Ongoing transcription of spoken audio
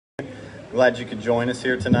Glad you could join us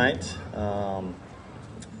here tonight.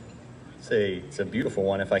 It's a beautiful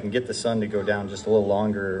one. If I can get the sun to go down just a little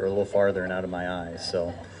longer or a little farther and out of my eyes.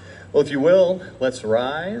 So, well, if you will, let's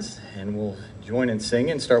rise and we'll join in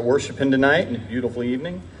singing, start worshiping tonight in a beautiful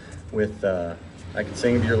evening with I Can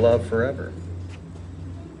Sing of Your Love Forever.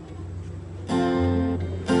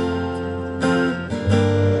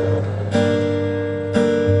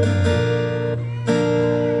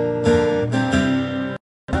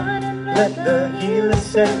 Let the healer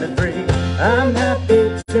set me free. I'm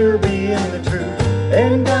happy to be in the truth,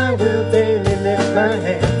 and I will daily lift my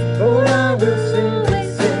hand. For I will simply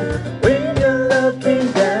sing when your love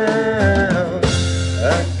came down.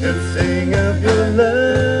 I could sing of your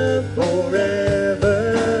love forever.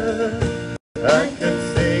 I could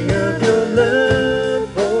sing of your love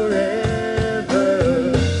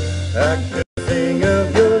forever. I could sing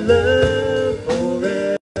of your love forever.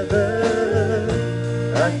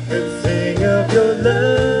 I could sing of your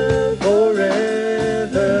love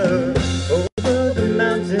forever. Over the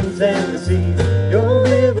mountains and the sea, your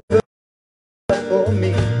river for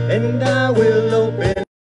me, and I will open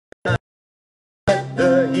my eyes. Let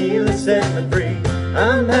the healer set me free.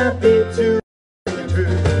 I'm happy to be the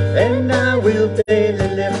truth, and I will daily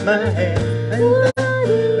lift my hand, and I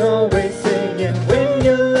will always sing it when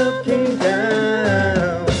your love came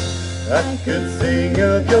down. I could sing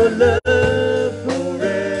of your love.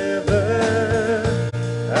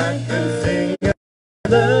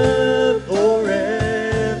 Love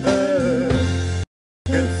forever.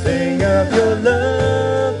 Could sing of your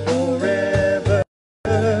love forever.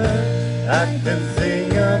 I can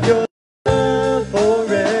sing of your love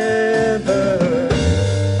forever.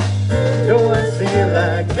 Though I feel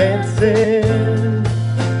I can't sing,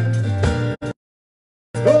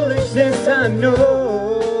 foolishness I know,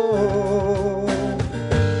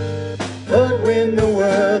 but when the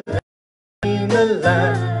world has seen the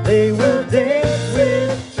light, they will dance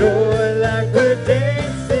with joy like we're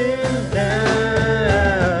dancing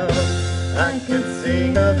now. I can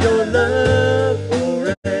sing of your love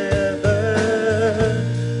forever.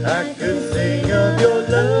 I can sing of your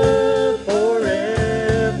love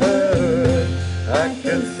forever. I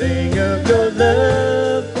can sing of your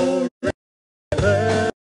love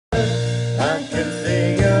forever. I can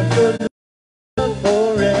sing of your love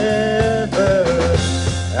forever.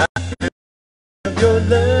 I can sing of your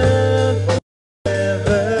love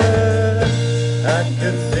forever. I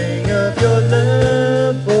could sing of your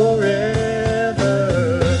love forever.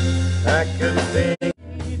 I could sing of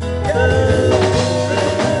your love forever.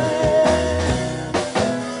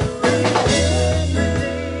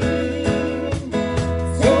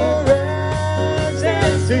 So rise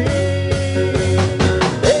and sing,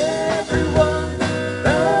 everyone,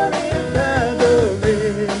 founded by the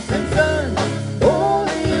risen Son.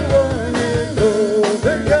 Holy One is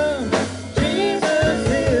overcome. Jesus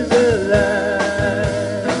is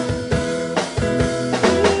alive.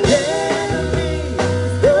 The enemy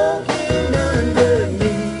is broken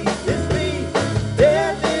underneath his feet.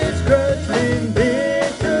 Death is crushed in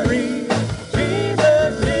victory.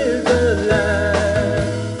 Jesus is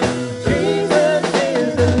alive. Jesus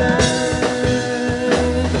is alive.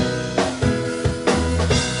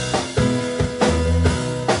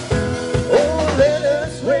 Oh, let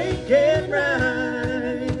us wake and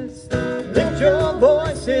rise. Lift your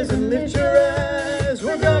voices and lift your eyes.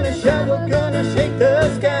 We're gonna shout, we're gonna shake the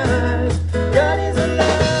skies. God is alive.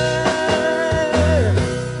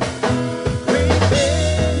 We've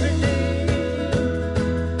been redeemed.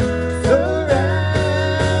 So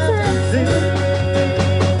rise and sing.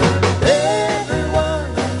 Everyone,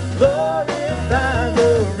 glorify the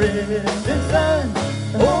risen Son.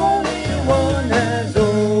 Holy One has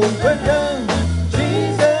overcome.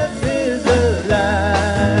 Jesus is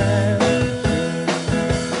alive.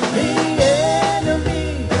 The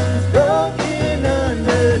enemy is broken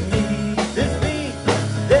underneath his feet.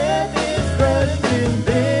 Death is crushed in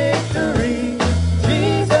victory.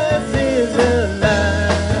 Jesus is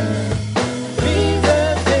alive.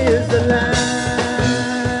 Jesus is alive.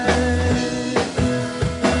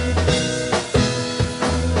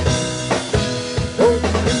 Oh, the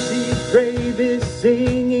empty grave is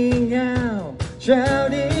singing out,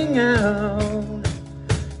 shouting out.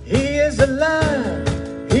 He is alive,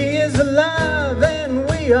 and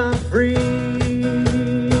we are free.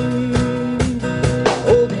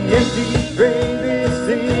 Oh, the empty grave is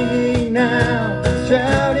singing now,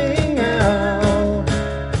 shouting out.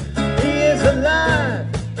 He is alive,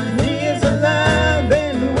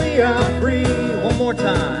 and we are free. One more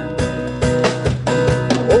time.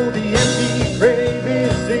 Oh, the empty grave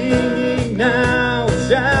is singing now,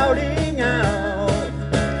 shouting out.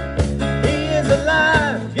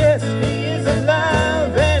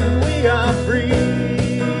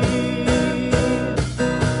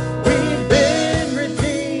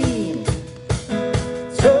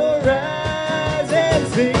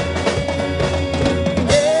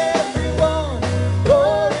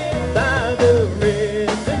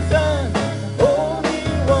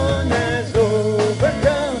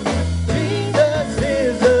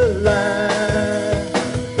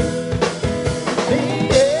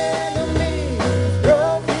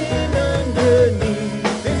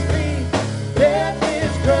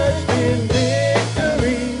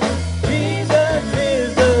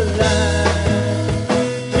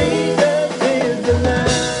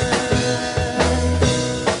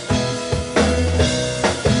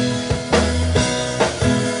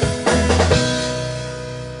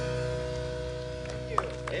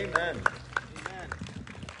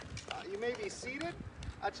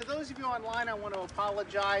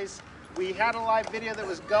 guys. We had a live video that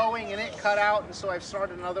was going and it cut out, and so I've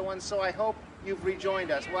started another one. So I hope you've rejoined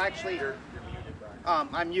us. Well, actually, you're muted, Brian.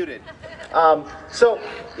 I'm muted. So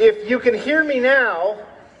if you can hear me now,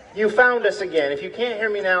 you found us again. If you can't hear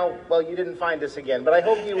me now, well, you didn't find us again. But I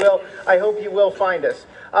hope you will. I hope you will find us.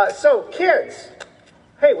 So kids,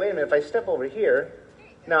 hey, wait a minute. If I step over here,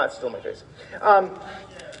 no, it's still my face.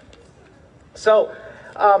 So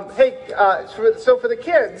for the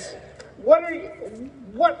kids,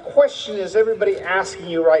 what question is everybody asking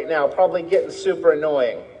you right now? Probably getting super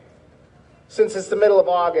annoying. Since it's the middle of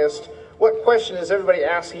August, what question is everybody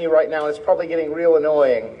asking you right now? It's probably getting real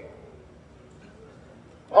annoying.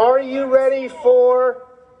 Are you ready for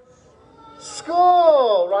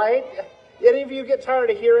school, right? Any of you get tired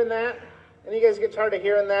of hearing that? Any of you guys get tired of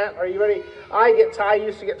hearing that? Are you ready? I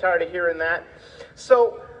used to get tired of hearing that.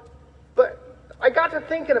 So, but I got to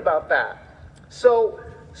thinking about that. So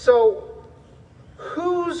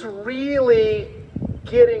who's really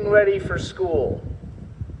getting ready for school?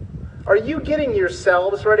 Are you getting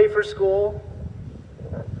yourselves ready for school?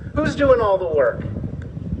 Who's doing all the work?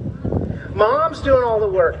 Mom's doing all the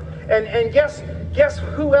work. And guess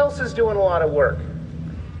who else is doing a lot of work?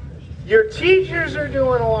 Your teachers are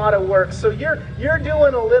doing a lot of work. So you're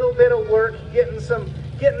doing a little bit of work, getting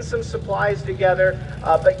some supplies together.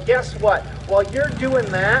 But guess what? While you're doing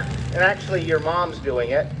that, and actually your mom's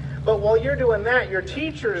doing it, but while you're doing that, your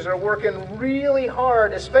teachers are working really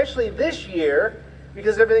hard, especially this year,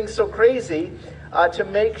 because everything's so crazy, to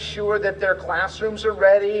make sure that their classrooms are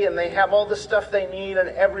ready and they have all the stuff they need and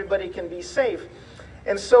everybody can be safe.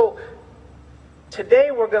 And so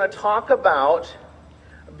today we're going to talk about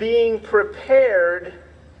being prepared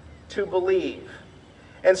to believe.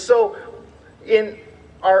 And so in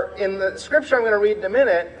the scripture I'm going to read in a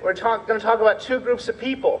minute, we're going to talk about two groups of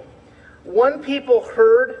people. One people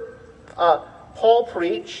heard Paul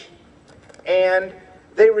preach and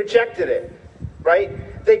they rejected it,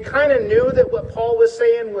 right? They kind of knew that what Paul was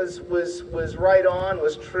saying was right on,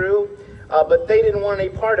 was true, but they didn't want any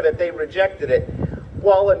part of it. They rejected it.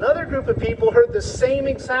 While another group of people heard the same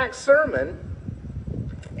exact sermon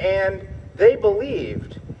and they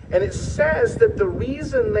believed. And it says that the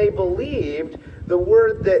reason they believed, the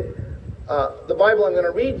word that the Bible I'm going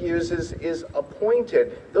to read uses is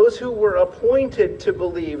appointed. Those who were appointed to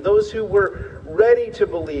believe, those who were ready to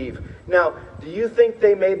believe. Now, do you think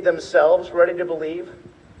they made themselves ready to believe?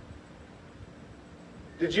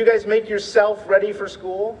 Did you guys make yourself ready for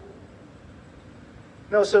school?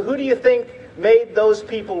 No, so who do you think made those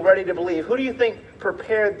people ready to believe? Who do you think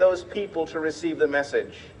prepared those people to receive the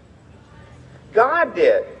message? God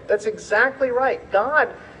did. That's exactly right.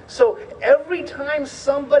 God. So every time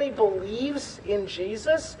somebody believes in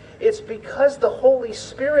Jesus, it's because the Holy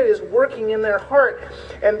Spirit is working in their heart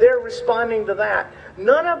and they're responding to that.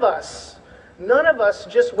 None of us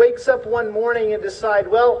just wakes up one morning and decide,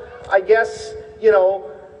 well, I guess,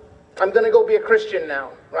 I'm going to go be a Christian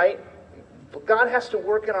now, right? But God has to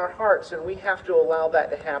work in our hearts and we have to allow that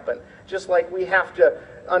to happen. Just like we have to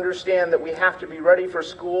understand that we have to be ready for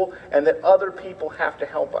school and that other people have to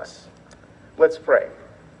help us. Let's pray.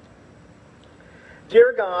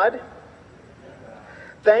 Dear God,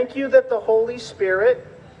 thank you that the Holy Spirit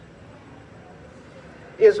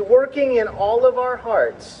is working in all of our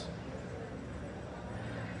hearts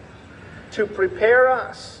to prepare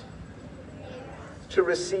us to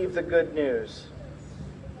receive the good news.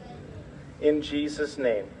 In Jesus'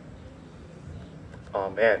 name,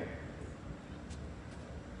 amen.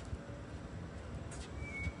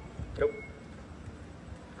 Nope.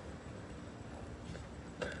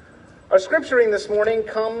 Our scripture reading this morning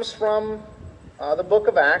comes from the book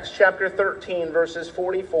of Acts, chapter 13, verses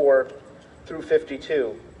 44 through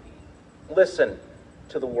 52. Listen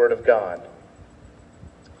to the word of God.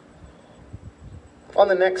 On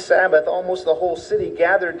the next Sabbath, almost the whole city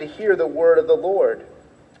gathered to hear the word of the Lord.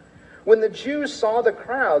 When the Jews saw the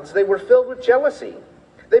crowds, they were filled with jealousy.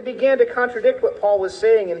 They began to contradict what Paul was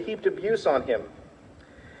saying and heaped abuse on him.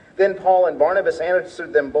 Then Paul and Barnabas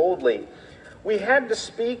answered them boldly, "We had to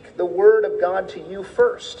speak the word of God to you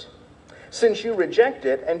first. Since you reject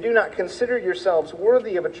it and do not consider yourselves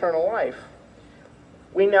worthy of eternal life,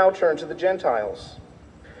 we now turn to the Gentiles.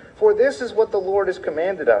 For this is what the Lord has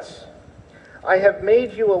commanded us. I have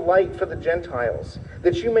made you a light for the Gentiles,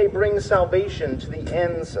 that you may bring salvation to the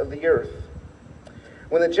ends of the earth."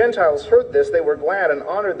 When the Gentiles heard this, they were glad and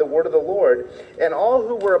honored the word of the Lord, and all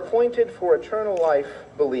who were appointed for eternal life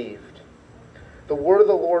believed. The word of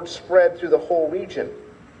the Lord spread through the whole region.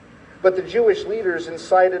 But the Jewish leaders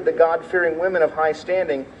incited the God-fearing women of high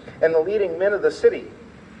standing and the leading men of the city.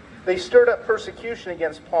 They stirred up persecution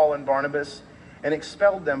against Paul and Barnabas and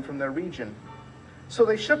expelled them from their region. So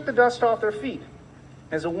they shook the dust off their feet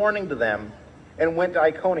as a warning to them and went to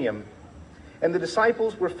Iconium. And the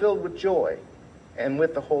disciples were filled with joy and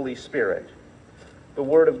with the Holy Spirit. The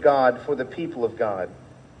word of God for the people of God.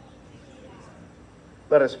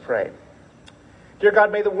 Let us pray. Dear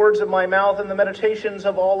God, may the words of my mouth and the meditations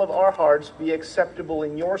of all of our hearts be acceptable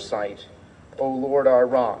in your sight, O Lord, our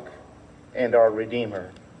rock and our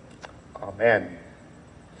Redeemer. Amen.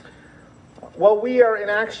 Well, we are in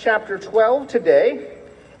Acts chapter 12 today,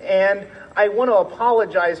 and I want to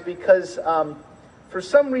apologize because for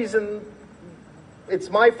some reason, it's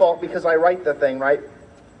my fault because I write the thing, right?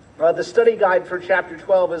 The study guide for chapter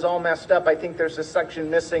 12 is all messed up. I think there's a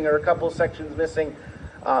section missing or a couple sections missing.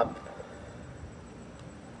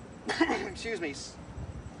 Excuse me.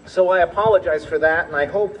 So I apologize for that, and I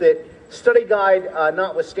hope that study guide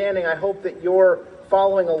notwithstanding, I hope that you're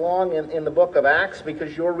following along in the book of Acts,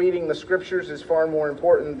 because your reading the scriptures is far more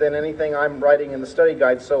important than anything I'm writing in the study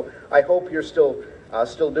guide. So I hope you're still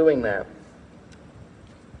doing that.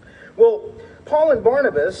 Well, Paul and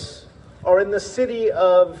Barnabas are in the city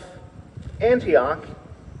of Antioch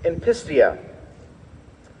in Pisidia.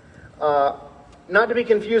 Not to be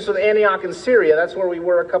confused with Antioch in Syria. That's where we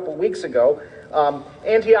were a couple weeks ago.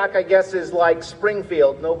 Antioch, I guess, is like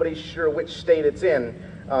Springfield. Nobody's sure which state it's in,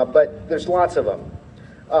 but there's lots of them.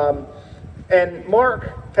 And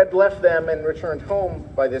Mark had left them and returned home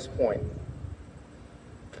by this point.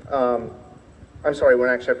 I'm sorry, we're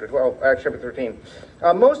in Acts chapter 12, Acts chapter 13.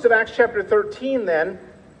 Most of Acts chapter 13, then,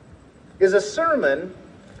 is a sermon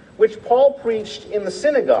which Paul preached in the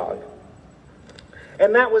synagogue.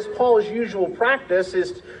 And that was Paul's usual practice,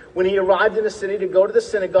 is when he arrived in a city to go to the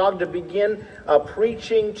synagogue to begin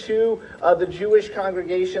preaching to the Jewish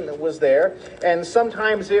congregation that was there. And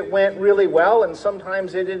sometimes it went really well, and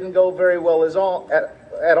sometimes it didn't go very well at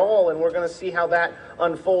all. And we're going to see how that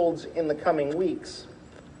unfolds in the coming weeks.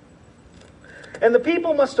 And the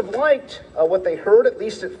people must have liked what they heard, at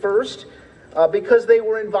least at first, because they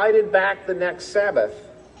were invited back the next Sabbath.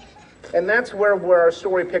 And that's where our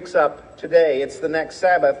story picks up today. It's the next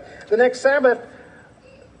Sabbath. The next Sabbath,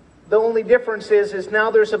 the only difference is now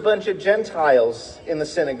there's a bunch of Gentiles in the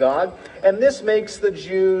synagogue, and this makes the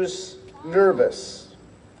Jews nervous.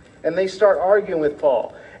 And they start arguing with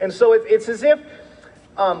Paul. And so it's as if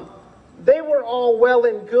they were all well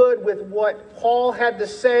and good with what Paul had to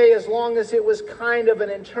say, as long as it was kind of an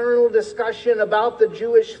internal discussion about the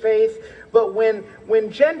Jewish faith. But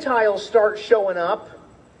when Gentiles start showing up,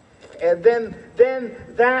 and then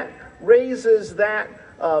that raises that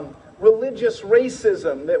religious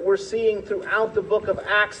racism that we're seeing throughout the book of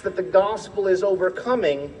Acts, that the gospel is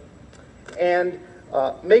overcoming, and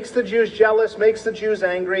makes the Jews jealous, makes the Jews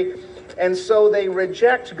angry, and so they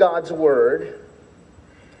reject God's word.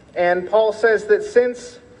 And Paul says that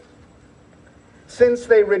since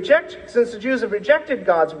the Jews have rejected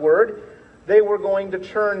God's word, they were going to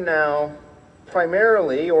turn now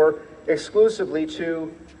primarily or exclusively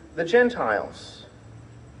to the Gentiles.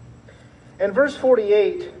 And verse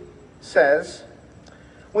 48 says,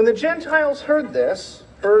 when the Gentiles heard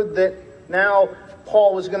that now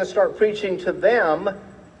Paul was going to start preaching to them,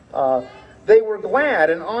 they were glad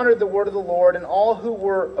and honored the word of the Lord, and all who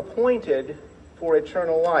were appointed for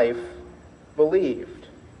eternal life believed.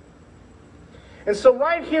 And so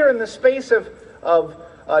right here in the space of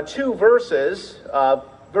two verses,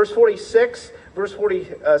 verse 46, verse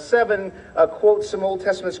 47 quotes some Old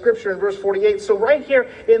Testament scripture in verse 48. So right here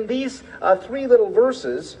in these three little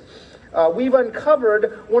verses, we've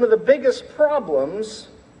uncovered one of the biggest problems,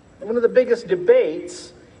 one of the biggest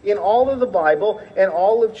debates in all of the Bible and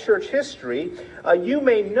all of church history. You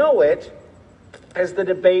may know it as the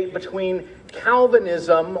debate between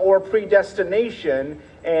Calvinism or predestination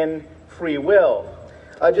and free will.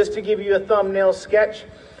 Just to give you a thumbnail sketch,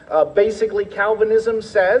 basically Calvinism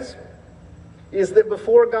says is that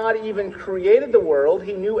before God even created the world,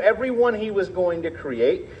 he knew everyone he was going to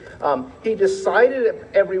create. He decided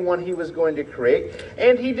everyone he was going to create,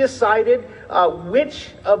 and he decided which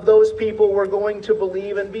of those people were going to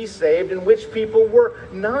believe and be saved and which people were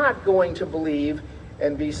not going to believe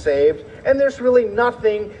and be saved. And there's really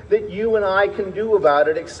nothing that you and I can do about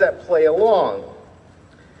it except play along.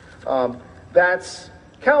 That's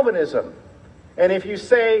Calvinism. And if you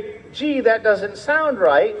say, gee, that doesn't sound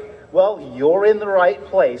right, well, you're in the right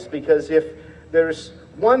place, because if there's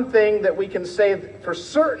one thing that we can say for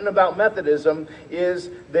certain about Methodism is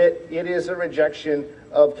that it is a rejection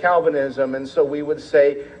of Calvinism, and so we would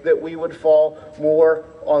say that we would fall more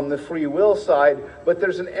on the free will side, but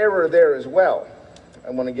there's an error there as well I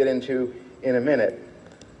want to get into in a minute.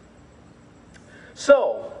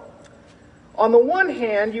 So, On the one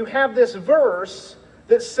hand, you have this verse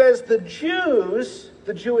that says the Jews,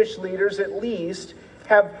 the Jewish leaders at least,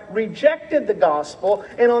 have rejected the gospel.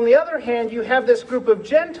 And on the other hand, you have this group of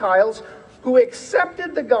Gentiles who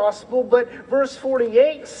accepted the gospel, but verse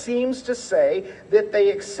 48 seems to say that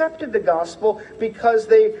they accepted the gospel because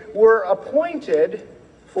they were appointed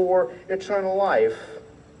for eternal life.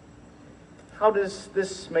 How does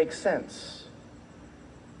this make sense?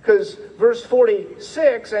 Because verse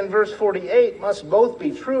 46 and verse 48 must both be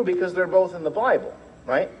true because they're both in the Bible,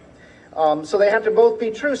 right? So they have to both be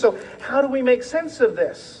true. So how do we make sense of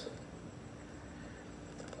this?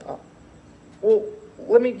 Well,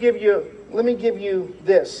 let me give you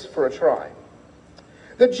this for a try.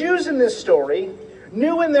 The Jews in this story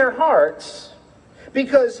knew in their hearts,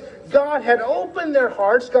 because God had opened their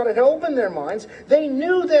hearts, God had opened their minds, they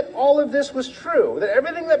knew that all of this was true, that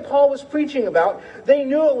everything that Paul was preaching about, they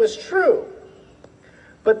knew it was true,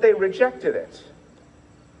 but they rejected it.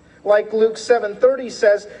 Like Luke 7:30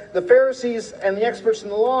 says, the Pharisees and the experts in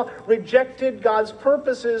the law rejected God's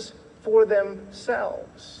purposes for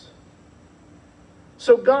themselves.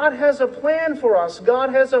 So God has a plan for us. God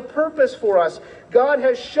has a purpose for us. God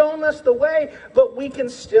has shown us the way, but we can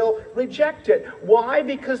still reject it. Why?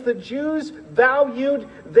 Because the Jews valued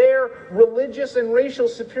their religious and racial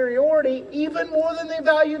superiority even more than they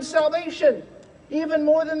valued salvation, even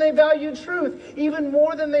more than they valued truth, even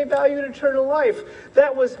more than they valued eternal life.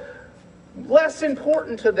 That was less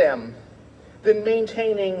important to them than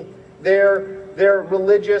maintaining their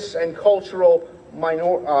religious and cultural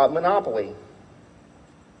monopoly.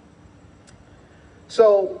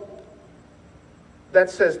 So, that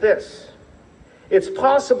says this: it's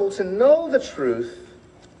possible to know the truth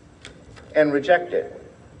and reject it.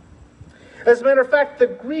 As a matter of fact, the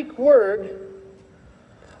Greek word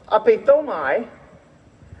apethomai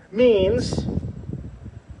means,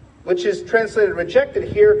 which is translated rejected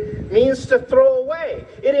here, means to throw away.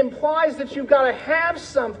 It implies that you've got to have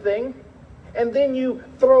something and then you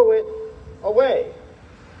throw it away.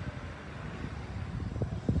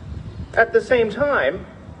 At the same time,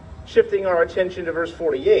 shifting our attention to verse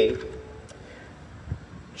 48,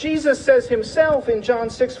 Jesus says himself in John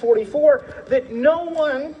 6:44 that no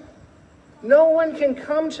one can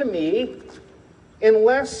come to me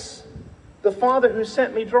unless the Father who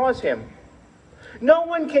sent me draws him. No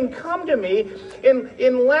one can come to me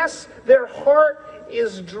unless their heart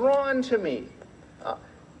is drawn to me.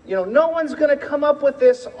 No one's going to come up with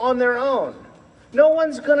this on their own. No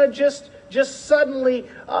one's going to just suddenly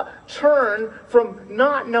turn from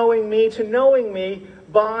not knowing me to knowing me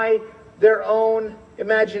by their own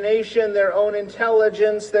imagination, their own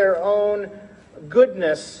intelligence, their own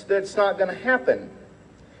goodness. That's not going to happen.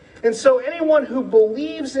 And so anyone who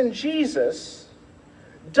believes in Jesus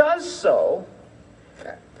does so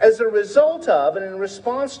as a result of and in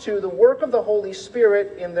response to the work of the Holy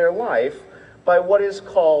Spirit in their life by what is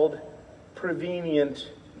called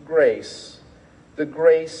prevenient grace, the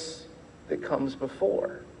grace that comes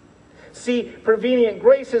before. See, prevenient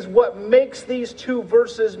grace is what makes these two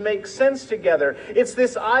verses make sense together. It's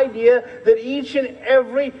this idea that each and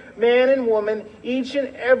every man and woman, each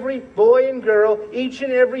and every boy and girl, each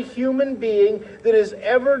and every human being that has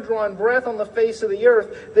ever drawn breath on the face of the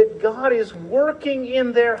earth, that God is working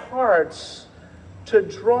in their hearts to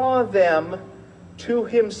draw them to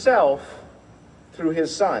himself through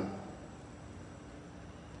his Son.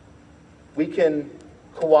 We can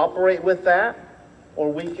cooperate with that,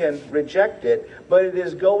 or we can reject it, but it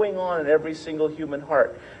is going on in every single human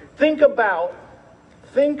heart. Think about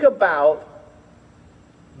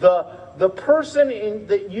the person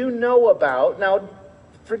that you know about. Now,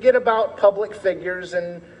 forget about public figures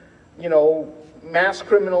and, mass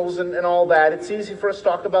criminals and all that. It's easy for us to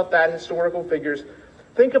talk about that, historical figures.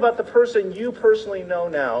 Think about the person you personally know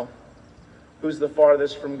now who's the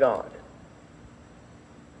farthest from God.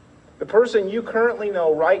 The person you currently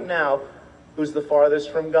know right now who's the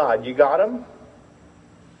farthest from God. You got them?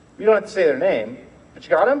 You don't have to say their name, but you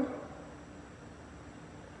got them?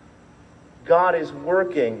 God is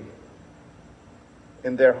working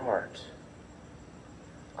in their heart.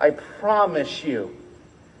 I promise you,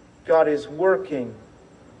 God is working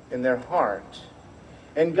in their heart.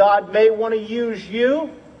 And God may want to use you,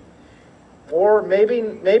 or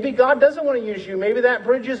maybe God doesn't want to use you. Maybe that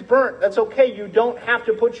bridge is burnt. That's okay. You don't have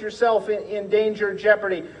to put yourself in danger,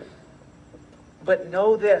 jeopardy. But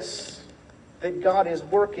know this, that God is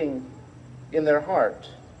working in their heart.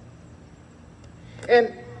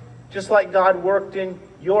 And just like God worked in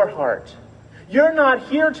your heart, you're not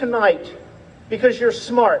here tonight because you're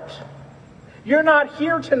smart. You're not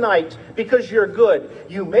here tonight because you're good.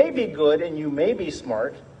 You may be good and you may be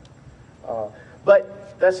smart.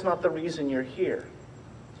 But that's not the reason you're here.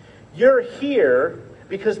 You're here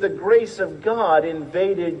because the grace of God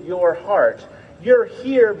invaded your heart. You're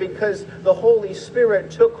here because the Holy Spirit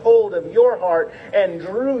took hold of your heart and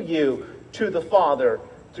drew you to the Father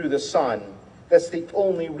through the Son. That's the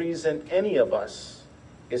only reason any of us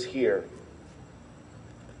is here.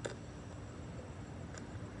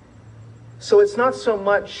 So it's not so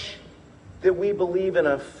much that we believe in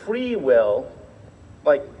a free will,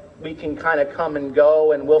 like we can kind of come and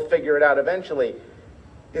go and we'll figure it out eventually.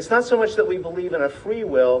 It's not so much that we believe in a free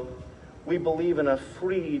will, we believe in a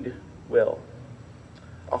freed will.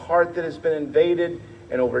 A heart that has been invaded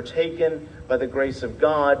and overtaken by the grace of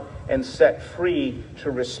God and set free to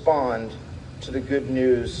respond to the good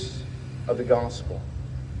news of the gospel.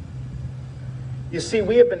 You see,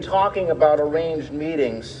 we have been talking about arranged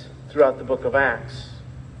meetings throughout the book of Acts.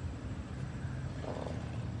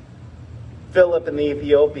 Philip and the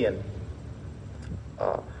Ethiopian,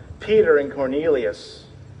 Peter and Cornelius,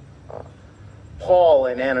 Paul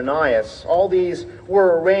and Ananias. All these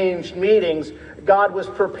were arranged meetings. God was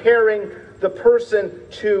preparing the person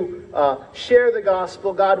to share the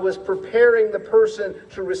gospel. God was preparing the person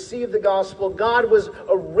to receive the gospel. God was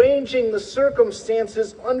arranging the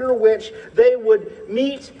circumstances under which they would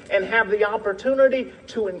meet and have the opportunity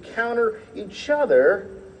to encounter each other.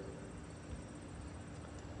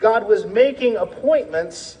 God was making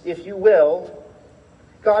appointments, if you will.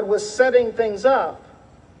 God was setting things up.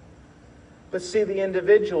 But see, the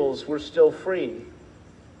individuals were still free.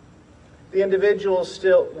 The individuals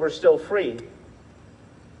were still free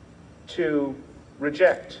to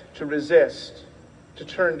reject, to resist, to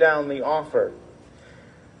turn down the offer.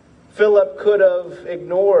 Philip could have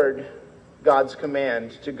ignored God's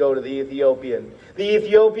command to go to the Ethiopian. The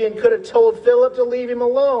Ethiopian could have told Philip to leave him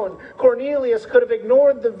alone. Cornelius could have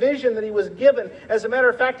ignored the vision that he was given. As a matter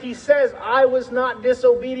of fact, he says, I was not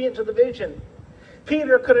disobedient to the vision.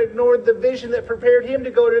 Peter could have ignored the vision that prepared him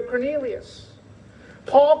to go to Cornelius.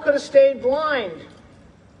 Paul could have stayed blind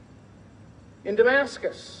in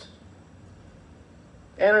Damascus.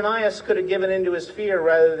 Ananias could have given into his fear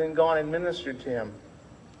rather than gone and ministered to him.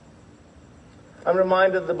 I'm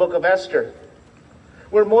reminded of the book of Esther,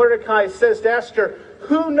 where Mordecai says to Esther,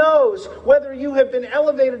 who knows whether you have been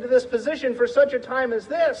elevated to this position for such a time as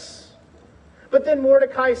this? But then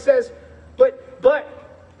Mordecai says, but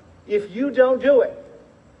if you don't do it,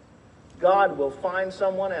 God will find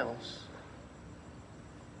someone else.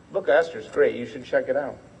 The book of Esther is great. You should check it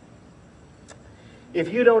out.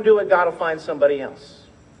 If you don't do it, God will find somebody else.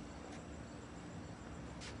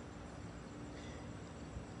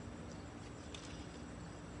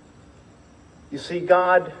 You see,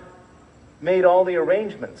 God made all the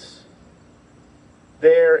arrangements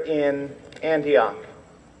there in Antioch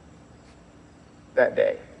that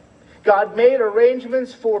day. God made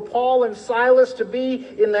arrangements for Paul and Silas to be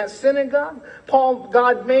in that synagogue.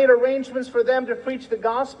 God made arrangements for them to preach the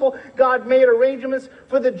gospel. God made arrangements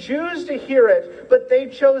for the Jews to hear it, but they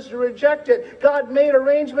chose to reject it. God made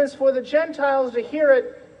arrangements for the Gentiles to hear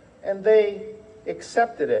it, and they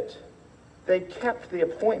accepted it. They kept the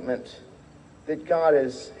appointment that God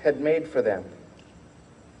had made for them.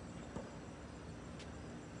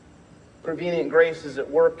 Prevenient grace is at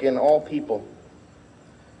work in all people.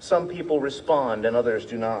 Some people respond and others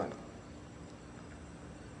do not.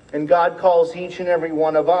 And God calls each and every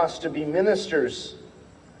one of us to be ministers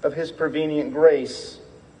of His prevenient grace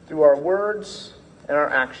through our words and our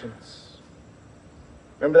actions.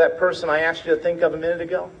 Remember that person I asked you to think of a minute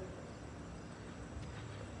ago?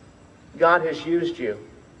 God has used you.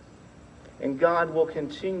 And God will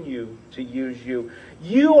continue to use you.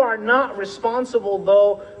 You are not responsible,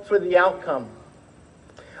 though, for the outcome.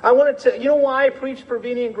 I want to you know why I preach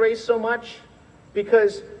prevenient grace so much?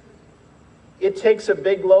 Because it takes a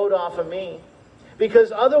big load off of me.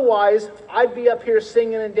 Because otherwise, I'd be up here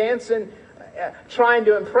singing and dancing, trying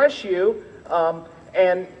to impress you.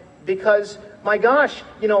 And because, my gosh,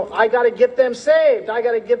 I got to get them saved. I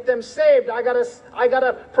got to get them saved. I got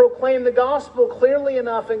to proclaim the gospel clearly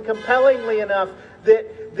enough and compellingly enough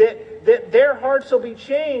that their hearts will be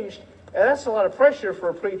changed. And that's a lot of pressure for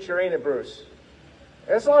a preacher, ain't it, Bruce?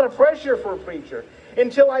 That's a lot of pressure for a preacher.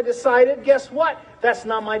 Until I decided, guess what? That's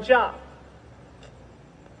not my job.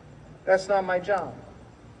 That's not my job.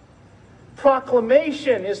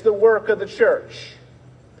 Proclamation is the work of the church.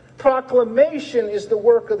 Proclamation is the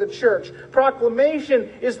work of the church. Proclamation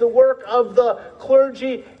is the work of the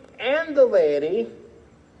clergy and the laity.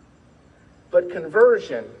 But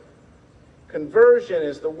conversion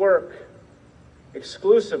is the work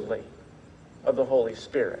exclusively of the Holy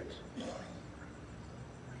Spirit.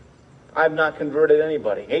 I've not converted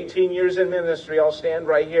anybody. 18 years in ministry, I'll stand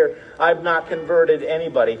right here. I've not converted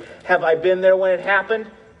anybody. Have I been there when it happened?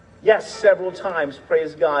 Yes, several times,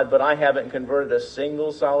 praise God, but I haven't converted a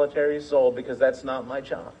single solitary soul because that's not my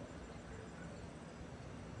job.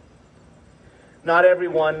 Not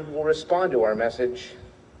everyone will respond to our message.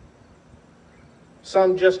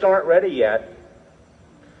 Some just aren't ready yet.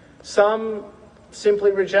 Some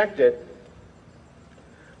simply reject it.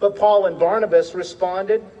 But Paul and Barnabas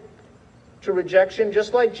responded to rejection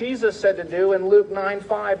just like Jesus said to do in Luke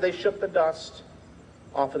 9:5. They shook the dust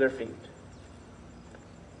off of their feet.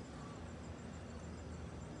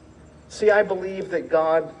 See, I believe that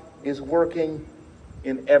God is working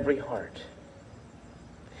in every heart.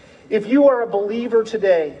 If you are a believer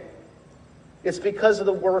today, it's because of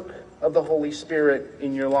the work of the Holy Spirit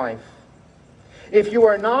in your life. If you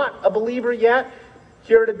are not a believer yet,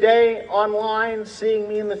 here today, online, seeing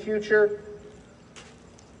me in the future,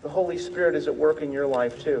 the Holy Spirit is at work in your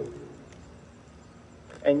life too.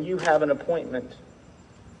 And you have an appointment.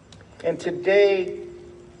 And today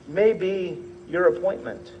may be your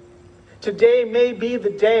appointment. Today may be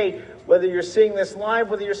the day, whether you're seeing this live,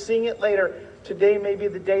 whether you're seeing it later, today may be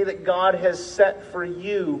the day that God has set for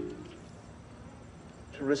you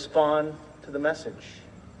to respond to the message.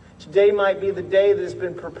 Today might be the day that has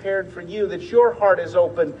been prepared for you, that your heart is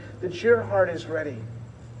open, that your heart is ready.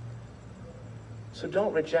 So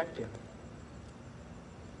don't reject Him.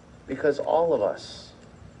 Because all of us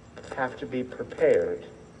have to be prepared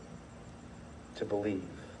to believe.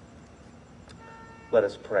 Let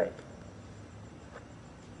us pray.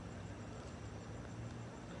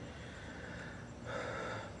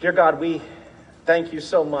 Dear God, we thank you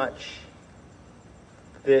so much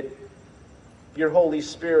that your Holy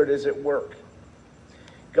Spirit is at work.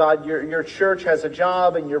 God, your church has a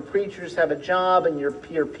job, and your preachers have a job, and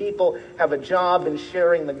your people have a job in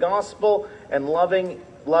sharing the gospel and loving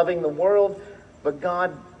the world. But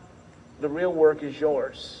God, the real work is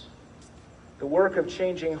yours. The work of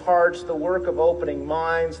changing hearts, the work of opening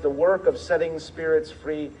minds, the work of setting spirits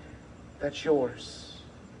free, that's yours.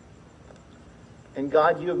 And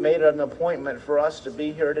God, you have made an appointment for us to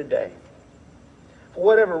be here today. For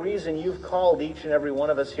whatever reason, you've called each and every one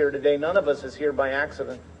of us here today. None of us is here by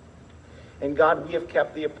accident. And God, we have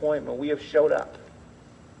kept the appointment. We have showed up.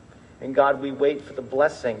 And God, we wait for the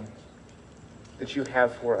blessing that you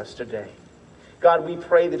have for us today. God, we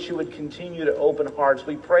pray that you would continue to open hearts.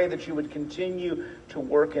 We pray that you would continue to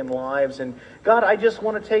work in lives. And God, I just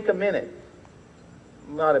want to take a minute.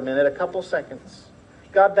 Not a minute, a couple seconds.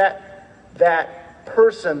 God, that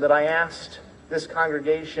person that I asked this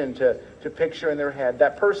congregation to picture in their head,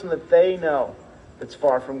 that person that they know that's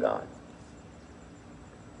far from God.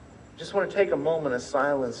 Just want to take a moment of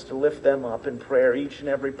silence to lift them up in prayer, each and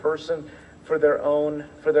every person for their own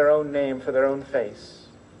name, for their own face.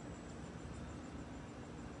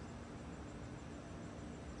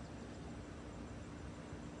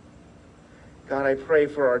 God, I pray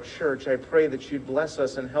for our church. I pray that you'd bless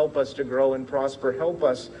us and help us to grow and prosper. Help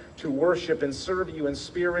us to worship and serve you in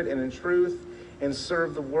spirit and in truth, and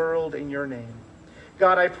serve the world in your name.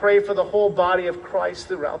 God, I pray for the whole body of Christ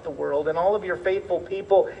throughout the world and all of your faithful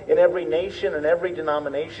people in every nation and every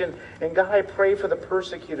denomination. And God, I pray for the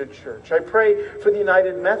persecuted church. I pray for the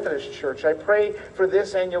United Methodist Church. I pray for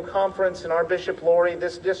this annual conference and our Bishop Lori,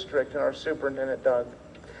 this district, and our Superintendent Doug.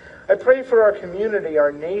 I pray for our community,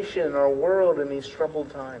 our nation, our world in these troubled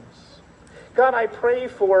times. God, I pray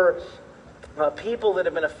for people that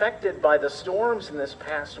have been affected by the storms in this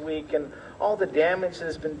past week and all the damage that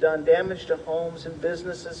has been done, damage to homes and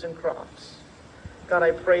businesses and crops. God,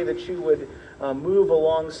 I pray that you would move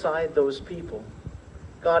alongside those people,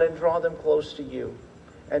 God, and draw them close to you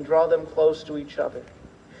and draw them close to each other.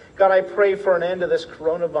 God, I pray for an end to this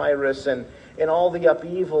coronavirus and all the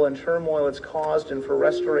upheaval and turmoil it's caused, and for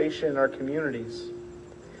restoration in our communities.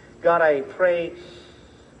 God, I pray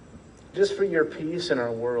just for your peace in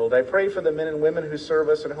our world. I pray for the men and women who serve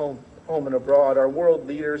us at home and abroad, our world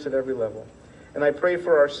leaders at every level. And I pray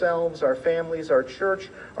for ourselves, our families, our church,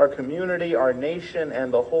 our community, our nation,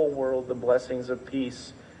 and the whole world, the blessings of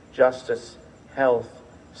peace, justice, health,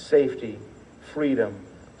 safety, freedom,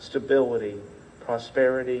 stability,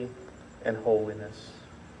 prosperity, and holiness.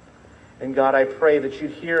 And God, I pray that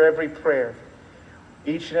you'd hear every prayer,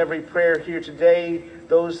 each and every prayer here today,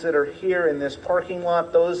 those that are here in this parking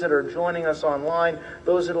lot, those that are joining us online,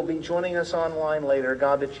 those that will be joining us online later.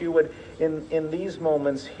 God, that you would, in these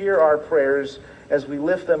moments, hear our prayers as we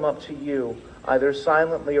lift them up to you, either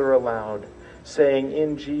silently or aloud, saying,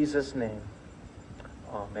 in Jesus' name,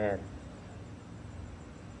 amen.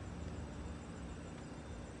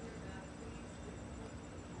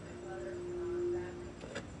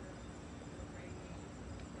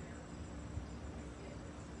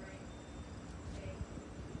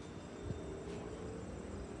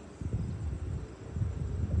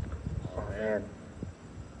 Amen.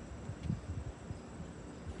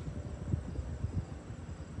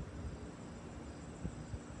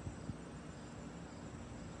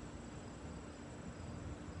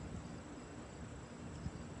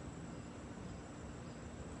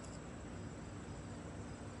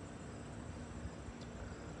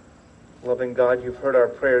 Loving God, you've heard our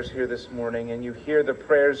prayers here this morning, and you hear the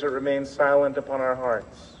prayers that remain silent upon our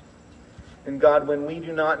hearts. And God, when we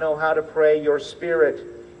do not know how to pray, your Spirit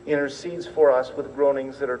intercedes for us with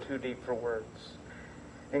groanings that are too deep for words.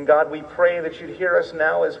 And God, we pray that you'd hear us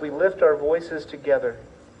now as we lift our voices together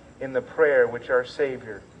in the prayer which our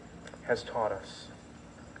Savior has taught us.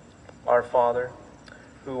 Our Father,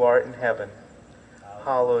 who art in heaven,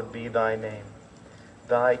 hallowed be thy name.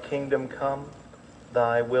 Thy kingdom come,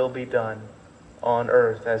 thy will be done, on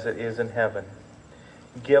earth as it is in heaven.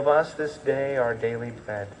 Give us this day our daily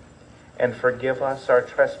bread, and forgive us our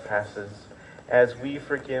trespasses, as we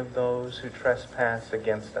forgive those who trespass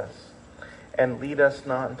against us. And lead us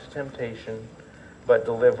not into temptation, but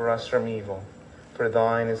deliver us from evil. For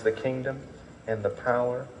thine is the kingdom, and the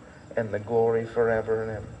power, and the glory forever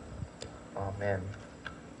and ever. Amen.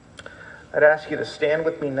 I'd ask you to stand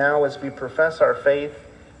with me now as we profess our faith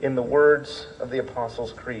in the words of the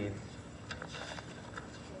Apostles' Creed.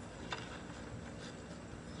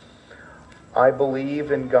 I believe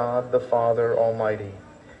in God the Father Almighty,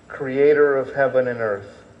 creator of heaven and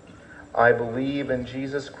earth. I believe in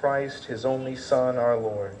Jesus Christ, his only Son, our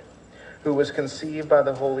Lord, who was conceived by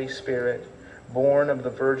the Holy Spirit, born of the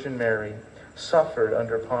Virgin Mary, suffered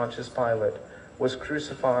under Pontius Pilate, was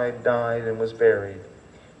crucified, died, and was buried.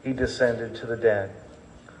 He descended to the dead.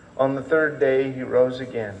 On the third day he rose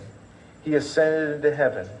again. He ascended into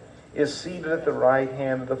heaven, is seated at the right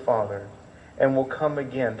hand of the Father, and will come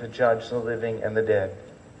again to judge the living and the dead.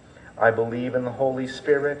 I believe in the Holy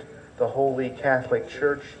Spirit, the Holy Catholic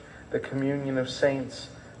Church, the communion of saints,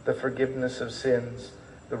 the forgiveness of sins,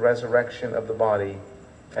 the resurrection of the body,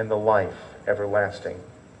 and the life everlasting.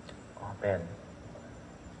 Amen.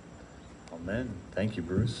 Amen. Thank you,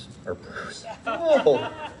 Bruce. Or Bruce. Oh,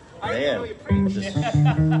 man.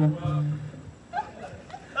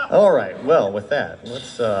 All right. Well, with that,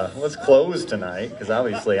 let's close tonight, because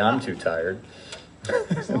obviously I'm too tired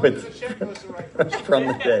with, from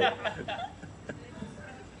the day.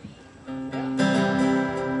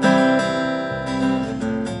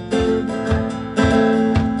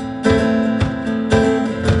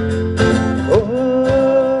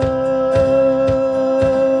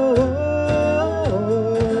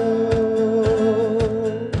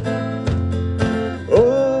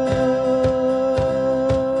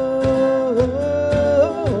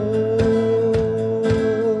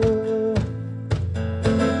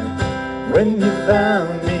 When you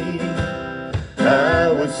found me, I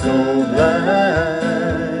was so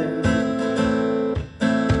blind.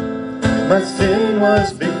 My sin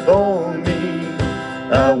was before me,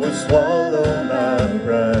 I would swallow my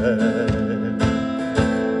pride.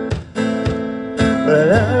 But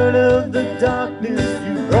out of the darkness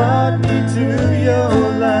you brought me to your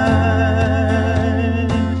light.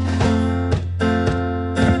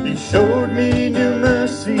 You showed me new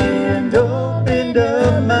mercy and opened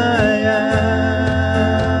up my eyes.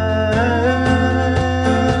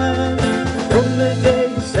 From the day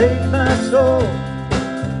you saved my soul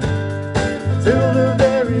till the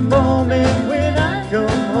very moment when I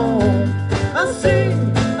come home, I'll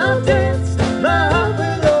sing, I'll dance, my heart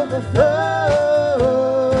will overflow.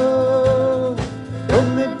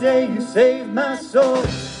 From the day you saved my soul.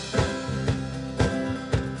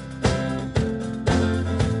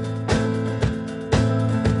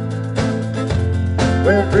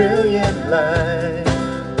 Where brilliant light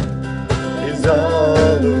is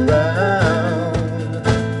all around,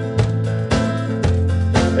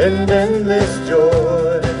 and endless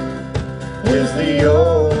joy is the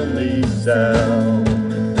only sound.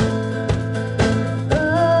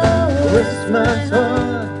 Oh, it's my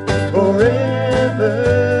heart forever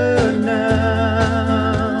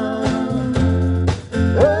now.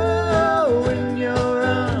 Oh, in your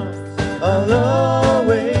arms I'll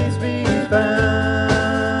always be found.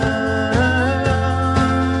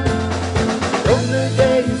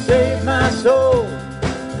 Soul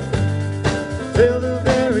till the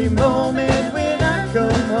very moment when I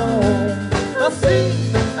come home, I'll sing,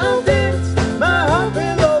 I'll dance, my heart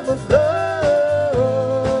will overflow.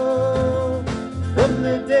 From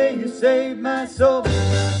the day you saved my soul.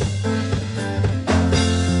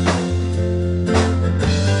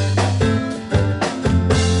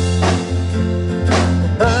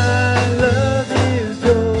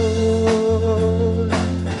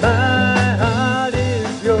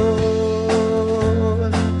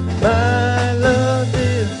 My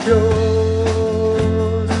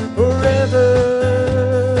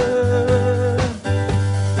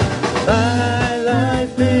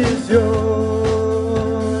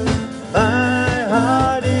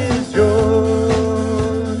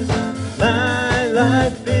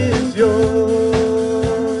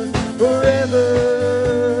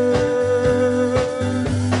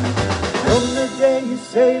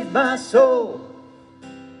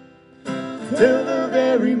till the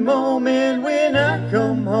very moment when I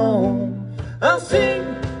come home. I'll sing,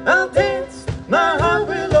 I'll dance, my heart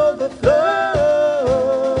will overflow.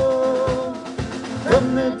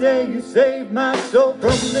 From the day you saved my soul,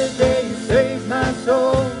 from the day you saved my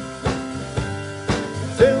soul,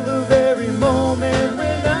 till the very moment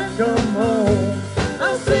when I come home.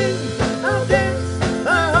 I'll sing, I'll dance,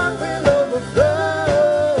 my heart will overflow.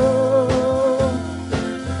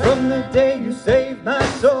 From the day you saved my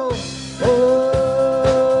soul.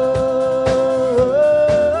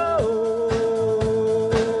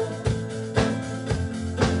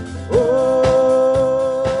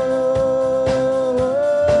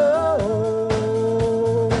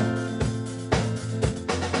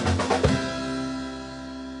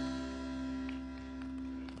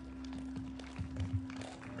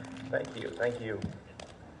 Thank you.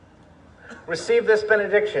 Receive this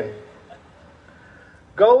benediction.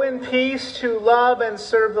 Go in peace to love and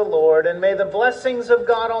serve the Lord, and may the blessings of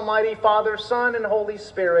God Almighty, Father, Son, and Holy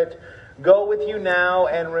Spirit go with you now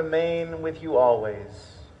and remain with you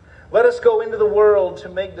always. Let us go into the world to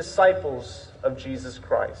make disciples of Jesus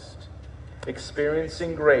Christ,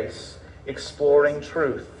 experiencing grace, exploring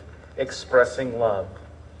truth, expressing love.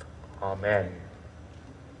 Amen.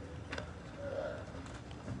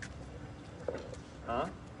 Huh?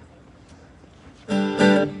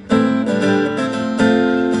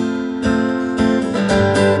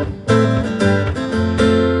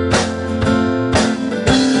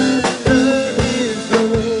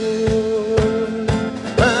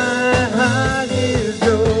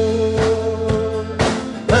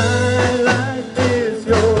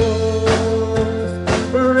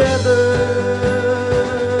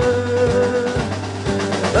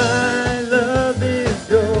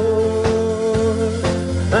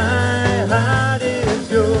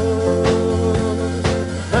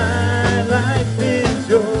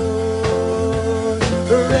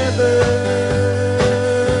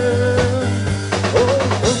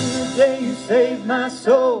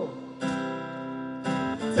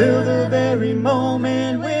 Till the very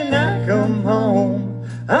moment when I come home,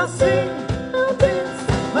 I'll sing, I'll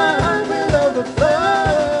dance, my heart will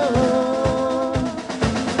overflow.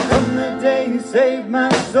 From the day you saved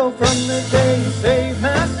my soul, from the day you saved